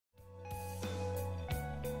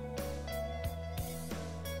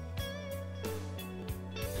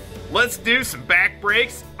Let's do some back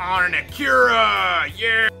brakes on an Acura,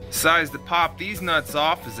 yeah! Size to pop these nuts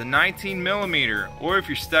off is a 19mm, or if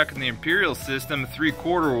you're stuck in the Imperial system, a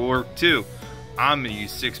 3/4 will work too. I'm gonna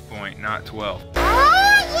use 6-point, not 12.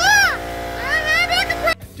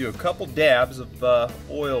 Do a couple dabs of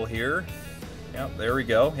oil here. Yep, there we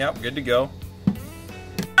go. Yep, good to go.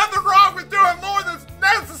 Nothing wrong with doing more than's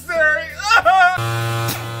necessary!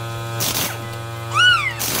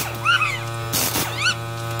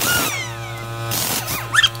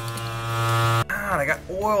 I got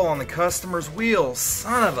oil on the customer's wheels,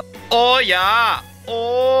 son of a... Oh yeah!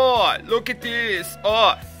 Oh, look at this!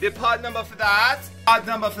 Oh, the part number for that, part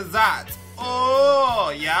number for that.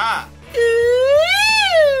 Oh yeah!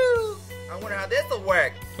 I wonder how this will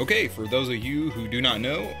work. Okay, for those of you who do not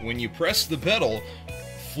know, when you press the pedal,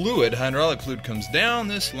 hydraulic fluid comes down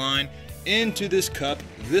this line into this cup,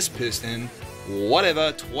 this piston,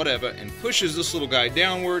 whatever, and pushes this little guy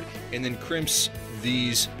downward and then crimps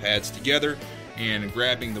these pads together and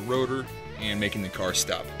grabbing the rotor and making the car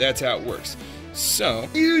stop. That's how it works. So,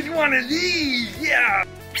 use one of these, yeah!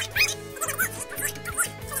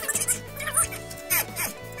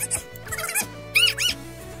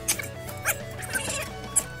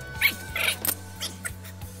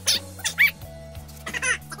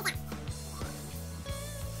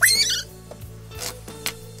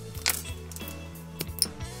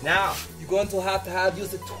 Now, you're going to have use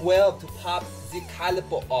the 12 to pop the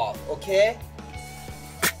caliper off, okay?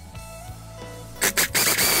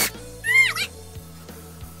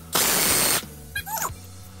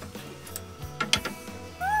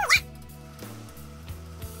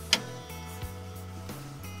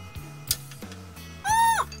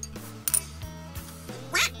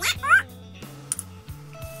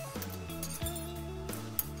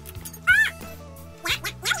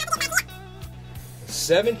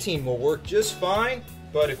 $17 will work just fine,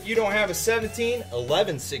 but if you don't have a 17,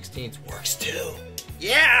 11/16 works too.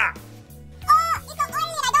 Yeah!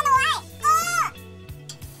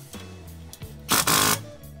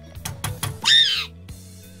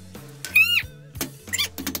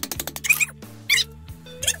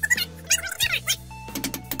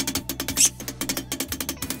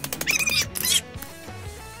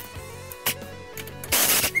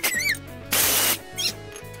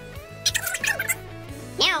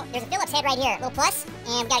 Now, there's a Phillips head right here, little plus,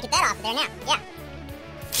 and we gotta get that off of there now. Yeah.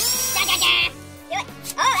 Da, da, da. Do it.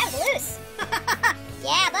 Oh, that was loose.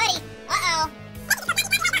 Yeah, buddy. Uh-oh.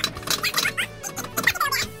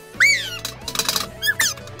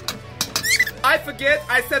 I forget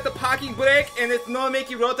I set the parking brake and it's not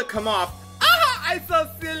making rotor come off. Ah, I'm so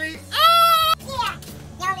silly. Ah! Yeah.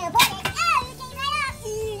 Down to the border. Oh, you came right off.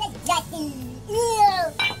 That's Justin.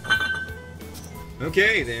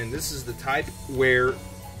 Okay, then this is the type where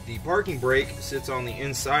the parking brake sits on the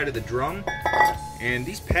inside of the drum, and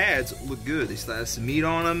these pads look good. They still have some meat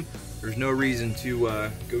on them. There's no reason to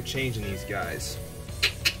go changing these guys.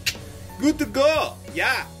 Good to go.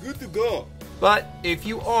 Yeah, good to go. But if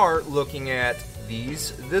you are looking at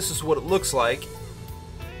these, this is what it looks like.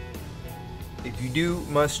 If you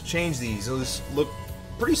must change these. Those look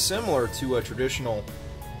pretty similar to a traditional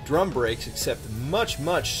drum brakes, except much,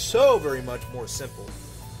 so very much more simple.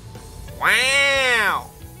 Wow!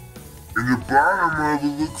 And the bottom of it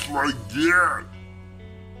looks like that.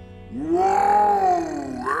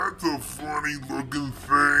 Whoa! That's a funny looking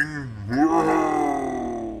thing.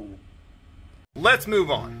 Whoa! Let's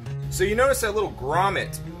move on. So you notice that little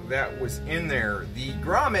grommet that was in there. The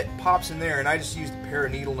grommet pops in there, and I just used a pair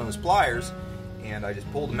of needle nose pliers, and I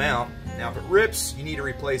just pulled them out. Now if it rips, you need to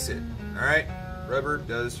replace it. Alright? Rubber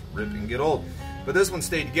does rip and get old. But this one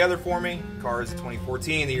stayed together for me. Car is a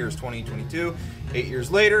 2014, the year is 2022. 8 years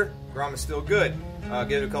later, grommet's still good.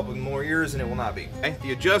 Give it a couple more years and it will not be. Okay?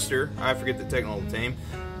 The adjuster, I forget the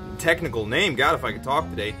technical name, God if I could talk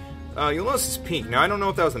today. You'll notice it's pink. Now I don't know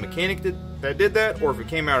if that was the mechanic that did that or if it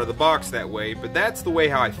came out of the box that way, but that's the way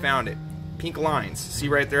how I found it. Pink lines. See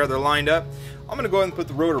right there, they're lined up. I'm going to go ahead and put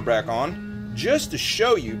the rotor back on just to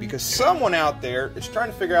show you, because someone out there is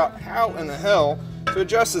trying to figure out how in the hell to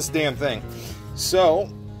adjust this damn thing. So,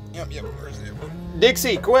 yep, where's it?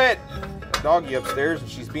 Dixie, quit! Doggy upstairs, and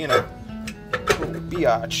she's being a little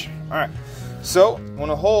biatch. Alright, so, on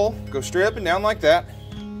a hole, go straight up and down like that.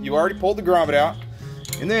 You already pulled the grommet out.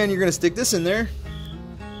 And then you're going to stick this in there.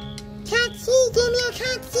 Can't see, Jimmy, I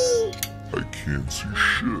can't see. I can't see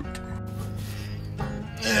shit.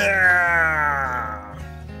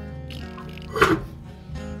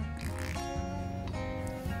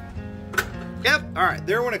 Yep, alright,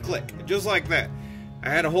 there went a click, just like that. I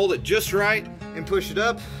had to hold it just right and push it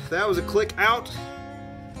up. That was a click out.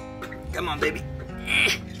 Come on, baby.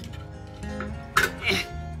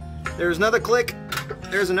 there's another click,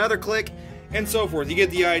 there's another click, and so forth. You get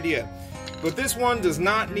the idea. But this one does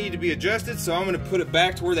not need to be adjusted, so I'm going to put it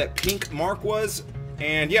back to where that pink mark was.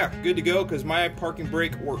 And yeah, good to go, because my parking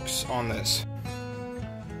brake works on this.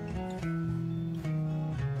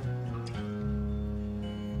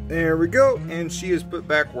 There we go, and she is put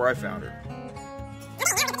back where I found her.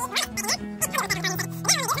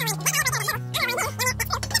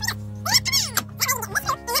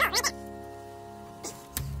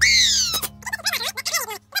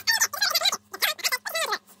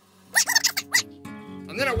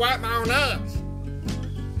 And then I wipe my own ass.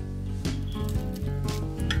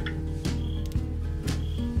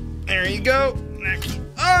 There you go.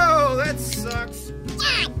 Oh, that sucks.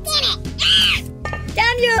 God damn it! Ah!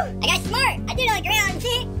 Damn you! I got smart. I did it on the ground,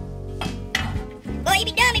 see? Boy, you'd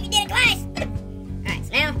be dumb if you did it twice. Alright,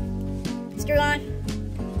 so now, screw on.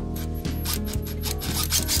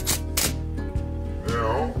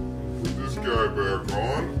 Now, put this guy back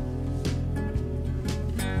on.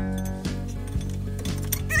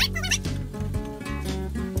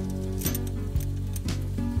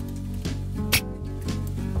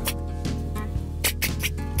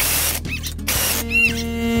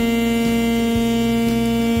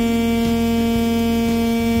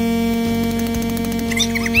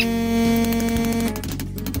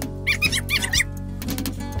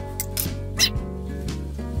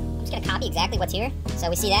 Exactly what's here. So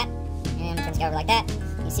we see that, and turn this guy over like that.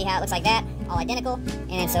 You see how it looks like that, all identical.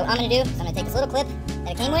 And so what I'm gonna do is I'm gonna take this little clip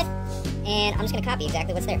that it came with, and I'm just gonna copy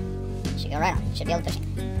exactly what's there. Should go right on. Should be able to push it.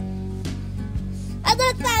 I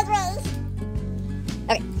did it sideways.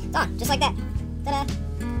 Okay, it's on, just like that. Ta-da! Hey,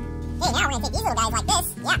 now we're gonna take these little guys like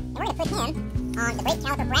this. Yeah, and we're gonna put him on the brake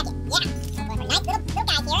caliper bracket. Yeah. So we're going for a nice little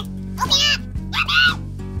guy here. Open up!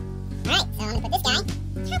 Alright, so I'm gonna put this guy.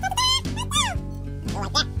 Go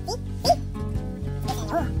like that. See? See?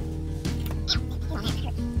 Oh. Ow.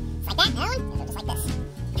 Come on, that hurt. Just like that.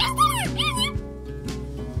 That one. Go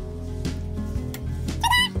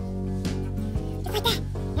just like this. Just like that.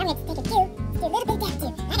 Now I'm going to take it too. Do a little bit of that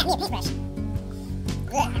too. I got me a paintbrush.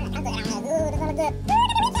 I'm good.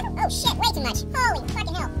 Oh shit, way too much. Holy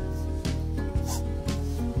fucking hell.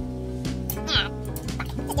 Ah, fuck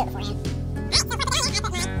it. Just do it beforehand.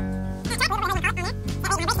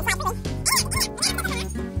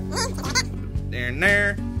 There and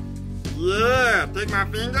there. Yeah, take my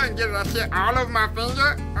finger and get that shit all over my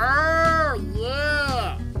finger. Oh,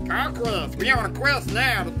 yeah. Car quest. We on a quest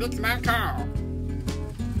now to fix my car.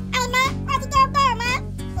 Hey, Ma, what's it doing there, Ma?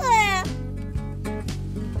 Yeah.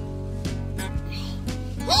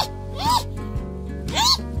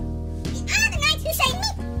 Oh, the night who saved me.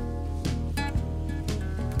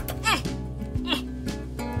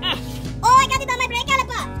 Oh, I got it on my brake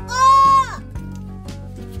caliper. Oh!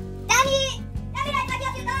 Daddy, I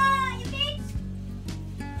got you done, you bitch.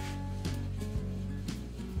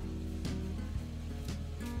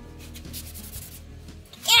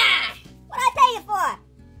 Yeah! What'd I pay you for?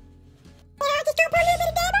 Yeah, just don't put a little bit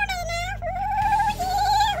of dab on it now.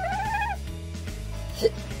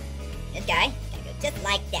 This guy gotta go just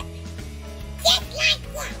like that. Just like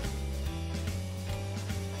that.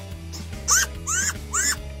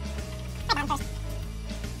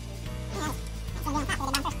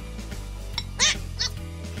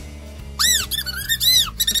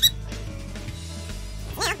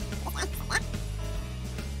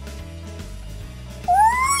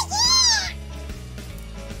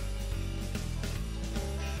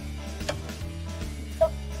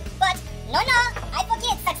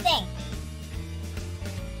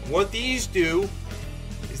 What these do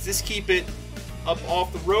is just keep it up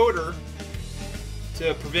off the rotor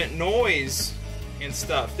to prevent noise and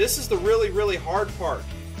stuff. This is the really hard part.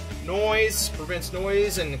 Noise, prevents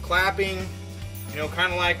noise and clapping, you know,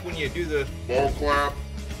 kind of like when you do the Ball clap.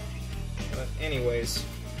 But anyways,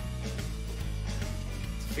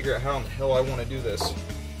 let's figure out how in the hell I want to do this.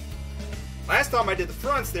 Last time I did the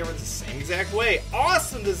fronts, they were the same exact way.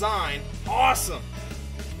 Awesome design, awesome.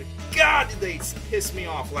 But God, did they piss me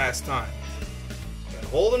off last time. Gotta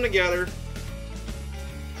hold them together.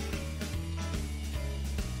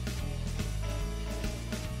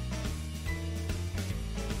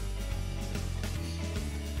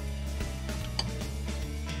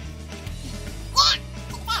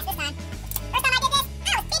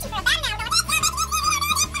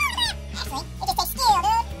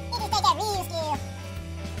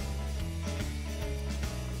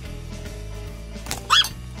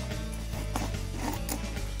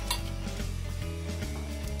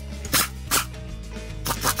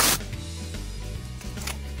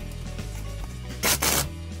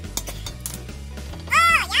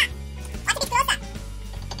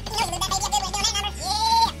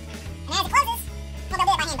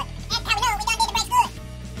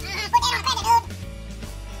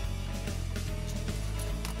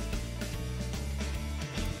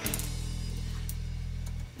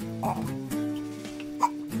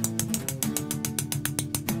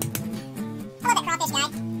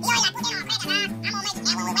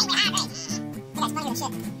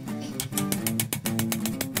 shit.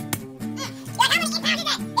 How many pounds is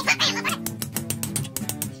that? It's 4 pounds. That'll be my thing.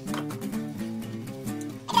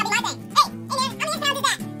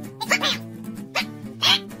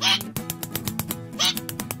 Hey, man, how many pounds is that?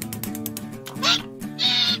 It's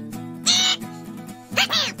 4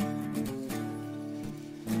 pounds.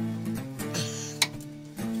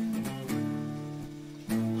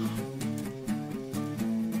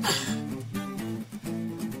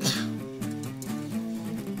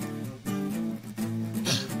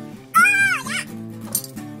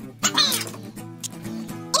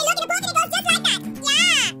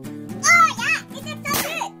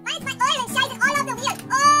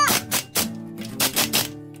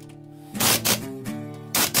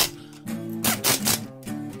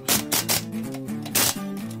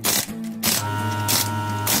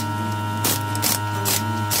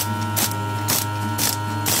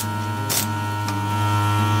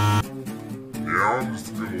 I'm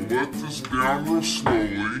just gonna let this down real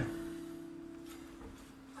slowly. I'm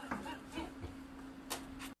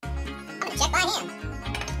gonna check by him.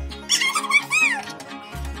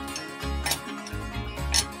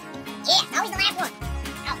 Yeah, always the last one.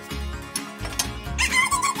 Ouch.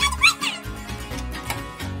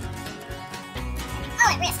 Oh,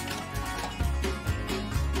 at risk.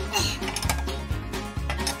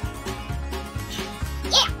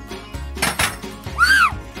 Yeah.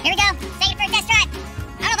 Here we go. Take it for a test drive.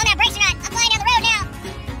 I don't know if I'm gonna have brakes or not. I'm flying down the road now.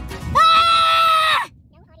 Ah!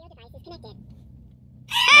 No audio device is connected.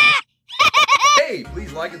 Hey,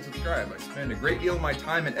 please like and subscribe. I spend a great deal of my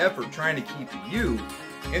time and effort trying to keep you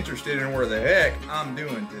interested in where the heck I'm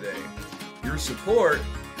doing today. Your support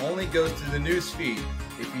only goes to the news feed.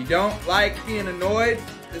 If you don't like being annoyed,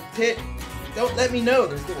 don't let me know.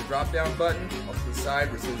 There's a little drop down button off to the side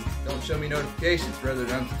where it says don't show me notifications rather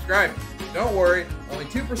than unsubscribe. Don't worry, only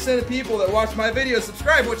 2% of people that watch my videos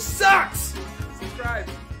subscribe, which sucks! Subscribe,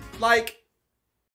 like,